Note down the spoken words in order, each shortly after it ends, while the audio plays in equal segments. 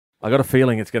I got a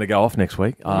feeling it's going to go off next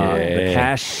week. The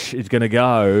cash is going to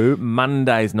go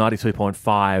Monday's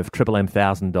 92.5 Triple M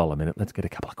 $1,000 minute. Let's get a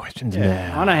couple of questions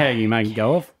now. I know how you make it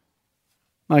go off.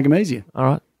 Make them easier. All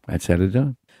right. That's how to do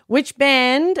it. Which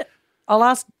band? I'll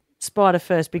ask Spider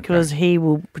first because he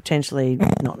will potentially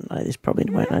not know this, probably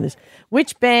won't know this.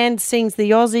 Which band sings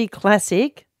the Aussie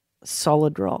classic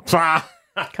Solid Rock?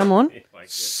 Come on.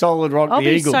 Solid Rock, I'll the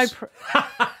be Eagles. so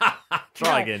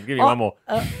Try again. Give me one more.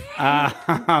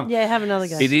 yeah, have another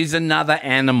go. It is another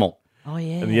animal. Oh,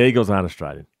 yeah. And the Eagles aren't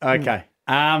Australian. Okay.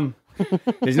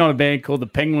 There's not a band called the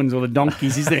Penguins or the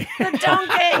Donkeys, is there? The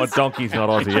Donkeys. Well, Donkey's not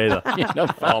Aussie either.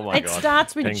 Oh, my It God.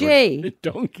 starts with Penguins. G.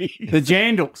 Donkey. The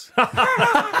Jandals.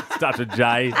 Starts with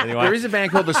J. Anyway. There is a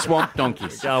band called the Swamp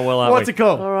Donkeys. Going well, aren't What's we? it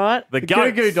called? All right. The Goo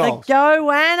Goats. Goo Dolls.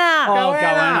 Goanna. Oh,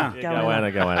 Goanna. Yeah,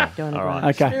 Goanna. Goanna. All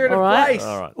right. Okay. All right.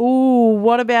 All right. Ooh,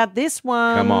 what about this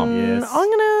one? Come on. Yes. I'm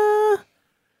going to...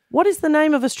 What is the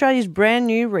name of Australia's brand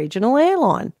new regional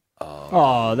airline?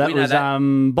 Oh, that We know was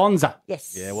that. Bonza.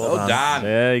 Yes. Yeah, well Well done. done.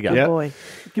 There you go. Good Yep. boy.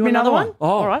 Give me another one. Oh,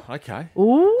 All right. okay.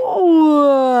 Ooh.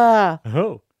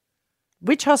 Oh.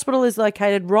 Which hospital is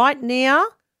located right near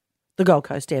the Gold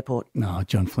Coast Airport? No,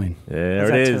 John Flynn. There Is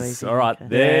it that too is. easy? All right. Okay.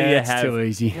 There you It's have too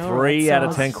easy. All 3 right, out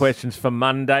of so 10 questions for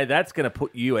Monday. That's going to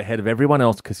put you ahead of everyone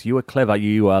else because you are clever.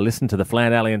 You listen to the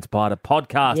Flan Alley and Spider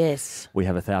podcast. Yes. We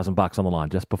have $1,000 on the line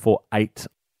just before 8